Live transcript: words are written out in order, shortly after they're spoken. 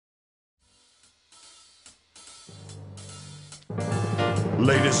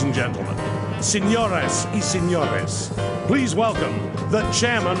Ladies and gentlemen, señoras y señores, please welcome the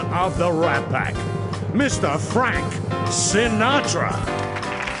chairman of the Rat Pack, Mr. Frank Sinatra.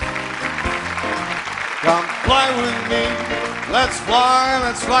 Come fly with me, let's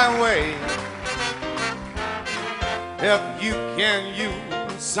fly away. If you can use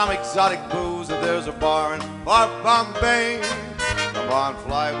some exotic booze, if there's a bar in Far Bombay, come on,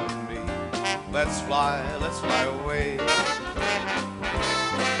 fly with me, let's fly away.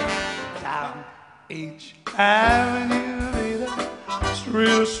 Down each avenue, Vita,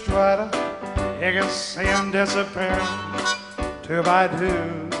 Street Strata, you can see them disappearing two by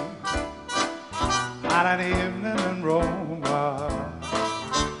two on an evening in Roma.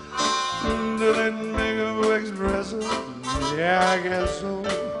 Do they make a expressive? Yeah, I guess so.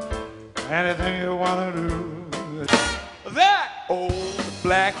 Anything you want to do. That old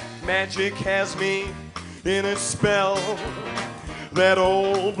black magic has me in a spell. That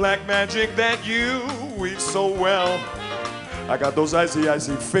old black magic that you weave so well. I got those icy,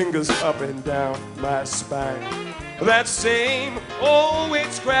 icy fingers up and down my spine. That same old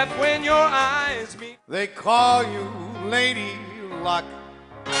witchcraft when your eyes meet. They call you Lady Luck,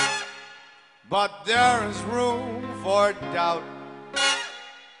 but there is room for doubt.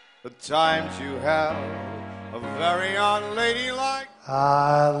 The times you have a very unladylike.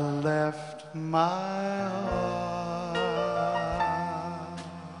 I left my heart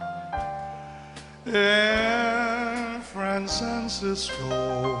in Francisco.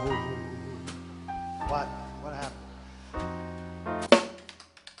 What happened?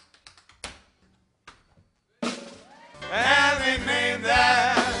 And they made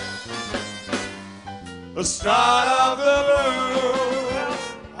that the start of the blues.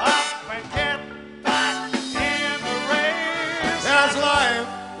 Up and get back in the race. That's life,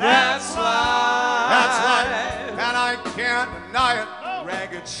 That's life. that's life, and I can't deny it.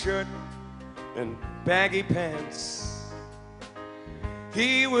 Ragged shirt and baggy pants.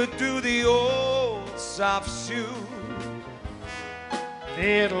 He would do the old soft shoe.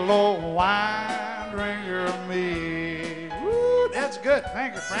 Little old wine drinker me. Woo, that's good.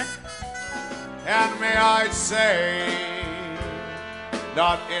 Thank you, Frank. And may I say,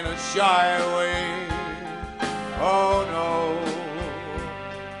 not in a shy way, oh no,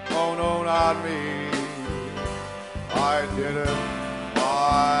 not me. I did it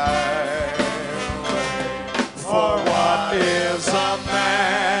my way. For what is a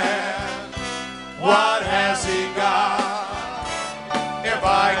man? What has he got? If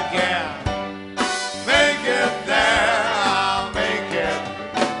I can make it there, I'll make it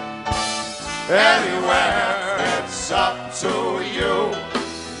anywhere. It's up to you.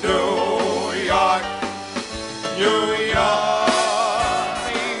 New York, New York.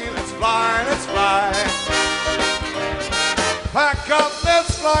 Let's fly. Pack up,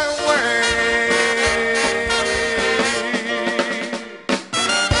 let's fly away.